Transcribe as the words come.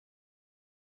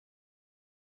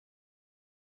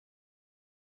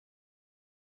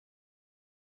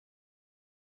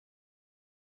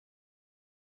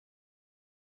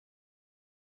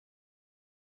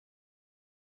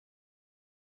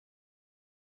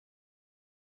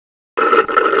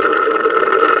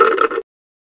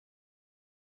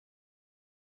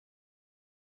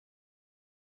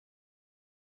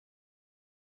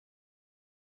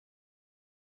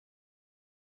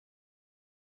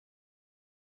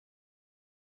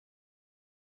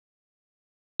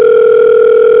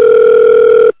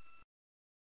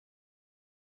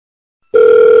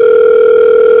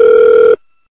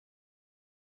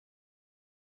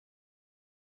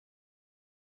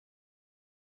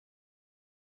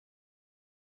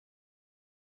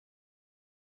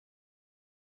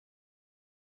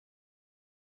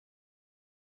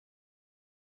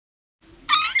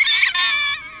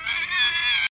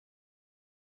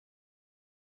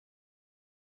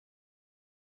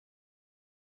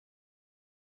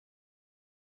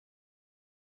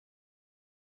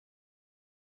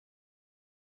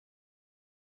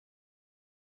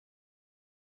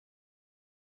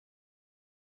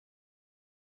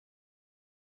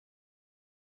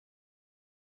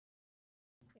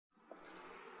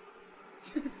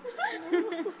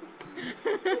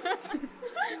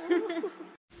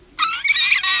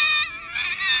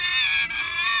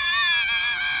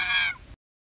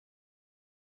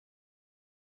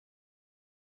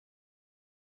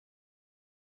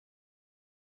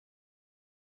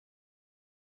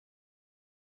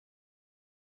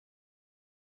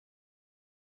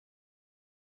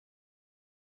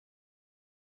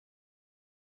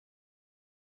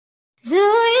Do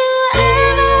you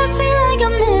ever feel like a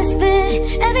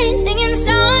misfit? Everything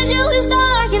inside you is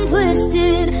dark and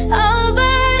twisted. Oh,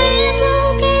 but it's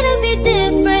okay to be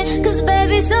different, 'cause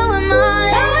baby, so am I.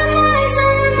 So am I, so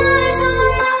am I, so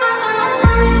am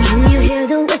I. Can you hear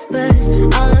the whispers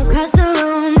all across the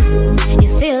room? You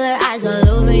feel her eyes all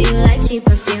over you like cheap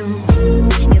perfume.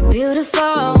 You're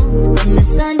beautiful, but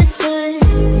misunderstood.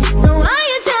 So why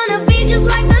you tryna be just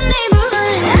like the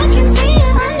neighborhood? I can see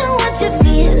it, I know what you're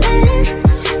feeling.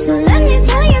 So let me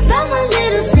tell you about my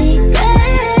little secret.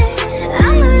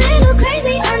 I'm a little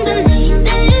crazy underneath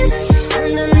this,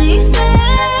 underneath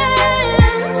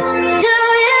this. Do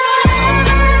you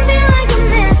ever feel like a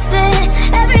misfit?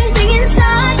 Everything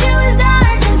inside you is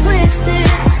dark and twisted.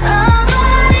 Oh,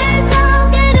 but it's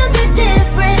okay to be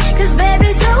different, 'cause baby,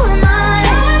 so am I.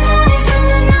 So am I, so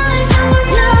am I, so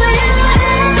am I. Do you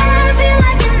ever feel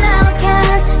like an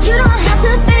outcast? You don't have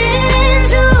to fit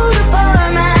into the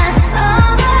format. Oh,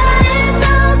 but it's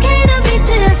okay to be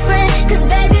different, 'cause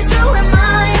baby, so am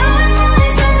I. So am I,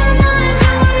 so am I,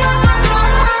 so am I.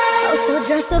 Oh, so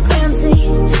dress up fancy,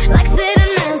 like Sid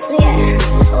and Nancy, yeah.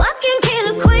 Walking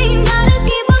killer queen, gotta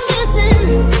keep on kissing.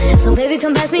 So baby,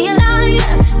 come pass me a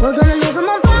lighter, we're gonna leave 'em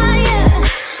on fire.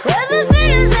 We're the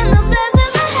sinners and the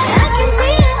blessings. I can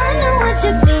see it, I know what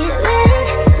you're feeling.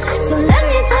 So let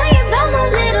me tell you about my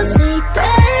little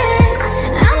secret.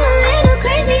 I'm a little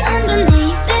crazy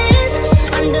underneath this,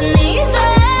 underneath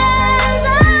this.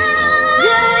 Do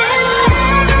you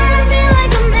ever feel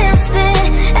like a misfit?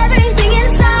 Everything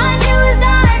inside you is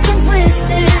dark and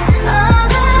twisted. Oh,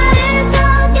 but it's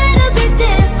okay to be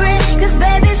different, 'cause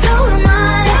baby, so am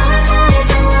I. So am I,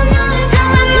 so am I, so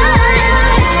am I. Do you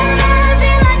ever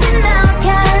feel like an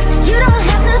outcast? You don't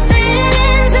have to fit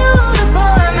into the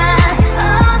format.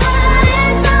 Oh, but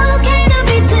it's okay to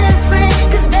be different,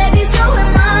 'cause baby, so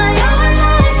am I. So am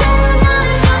I, so am I,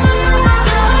 so am I.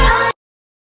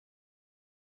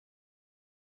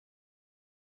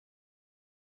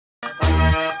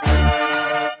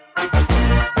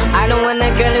 I don't want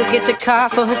a girl who gets a car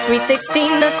for her sweet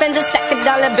 16, no spends a stack of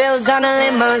dollar bills on a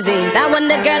limousine. I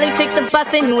want a girl who takes a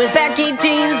bus and who wears baggy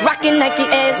jeans, rocking Nike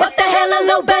Airs. What the hell are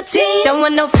low teens? Don't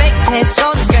want no fake tan,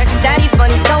 short skirt, daddy's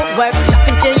money don't work. Shop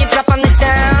until you drop on the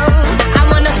town. I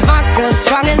want a smart girl,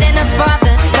 stronger than a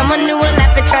father, someone who will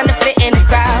laugh at trying to fit in the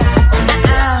crowd.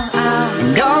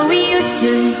 And all we used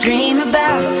to dream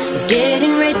about is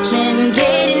getting rich and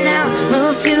getting out.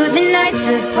 Move to the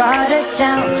nicer part of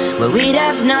town, where we'd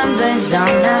have numbers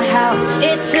on our house.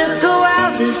 It took a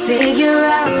while to figure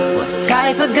out what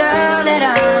type of girl that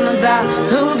I'm about,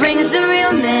 who brings the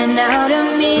real men out of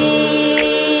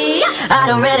me. I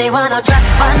don't really want no trust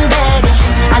fund, baby.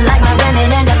 I like my women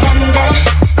independent,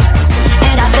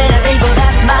 and I say to people,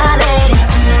 that's my lady,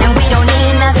 and we don't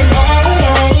need nothing else.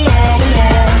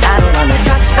 I don't want no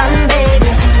trust fund, baby.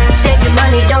 Save your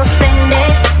money, don't spend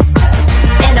it.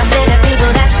 And I say to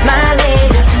people, that's my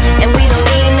lady, and we don't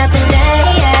need nothing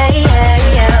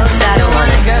else. I don't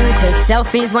want a girl who takes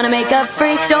selfies, wanna make up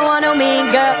free. Don't want no mean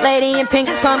girl, lady in pink,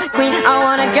 prom queen. I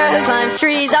want a girl who climbs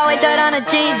trees, always dirt on her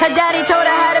G's. Her daddy told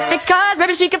her how to fix cars,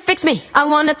 maybe she could fix me. I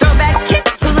want a throwback kid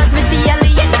who loves Missy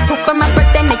Elliott, who for my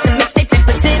birthday makes a mixtape and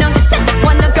puts it on cassette.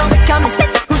 Want a girl with common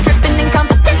sense, who's dripping in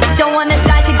competence. Don't wanna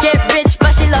die to get rich,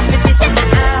 but she love 50 Cent.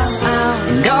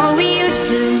 And all we used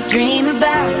to dream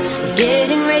about is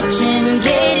getting rich and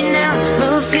getting out.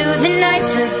 Move to the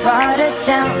nicer part of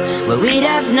town, where we'd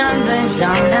have numbers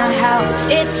on our house.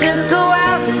 It took a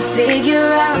while to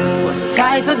figure out what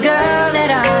type of girl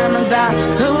that I'm about,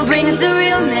 who brings the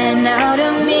real men out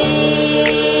of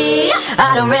me.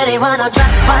 I don't really want no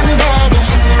trust fund, baby.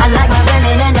 I like my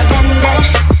women independent,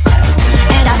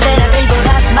 and I say to people,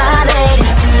 that's my lady,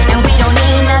 and we don't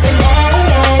need nothing else.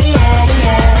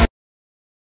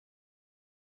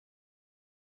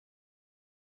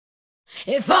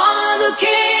 If all of the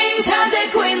kings had their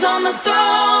queens on the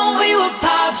throne, we would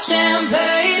pop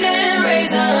champagne and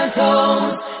raise a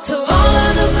toast to all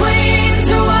of the queens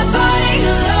who are fighting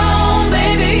alone.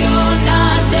 Baby, you're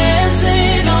not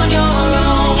dancing on your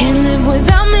own. Can't live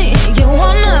without me, you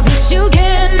wanna, but you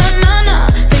can't. Nah,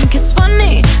 think it's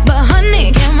funny, but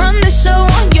honey, can't run the show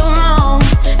on your own.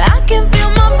 I can feel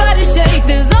my body shake,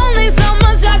 there's only so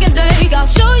much I can take. I'll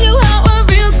show you how a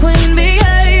real queen behaves.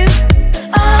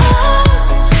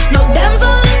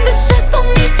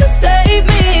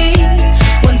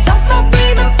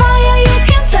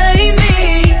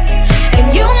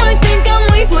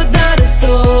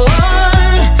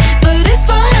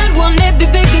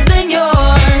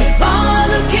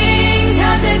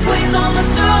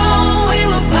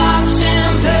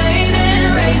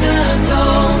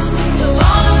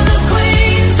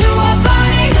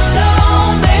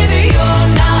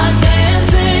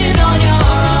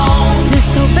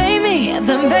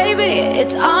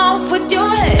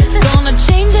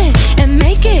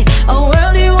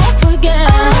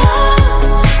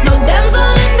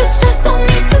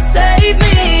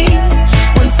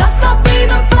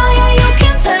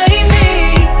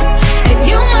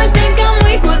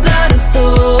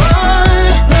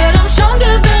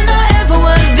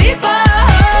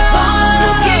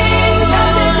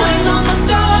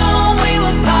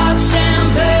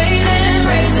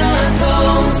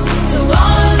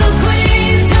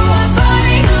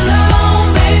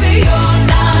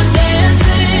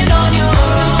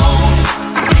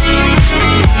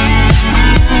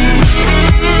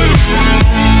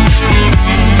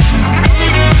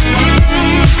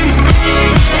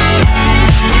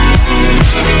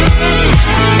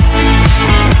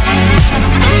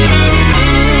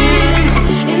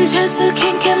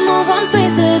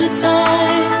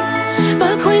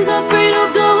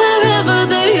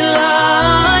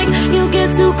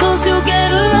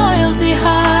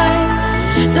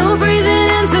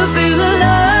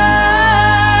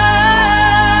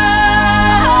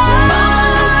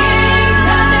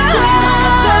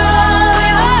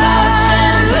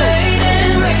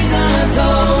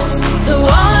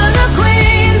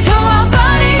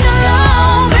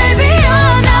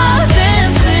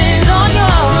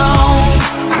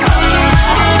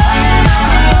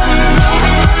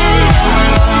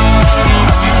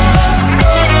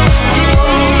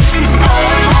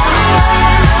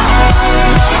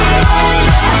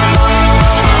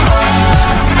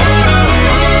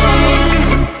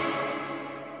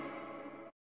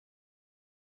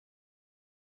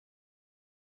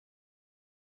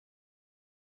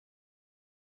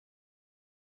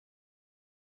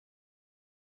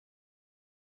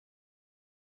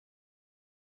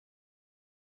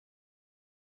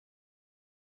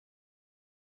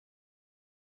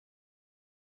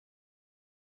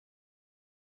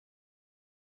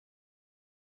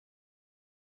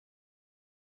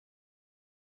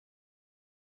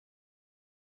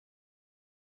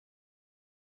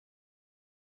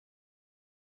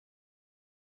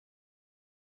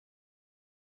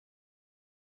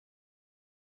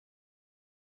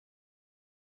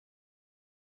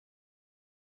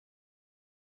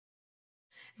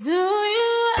 Do you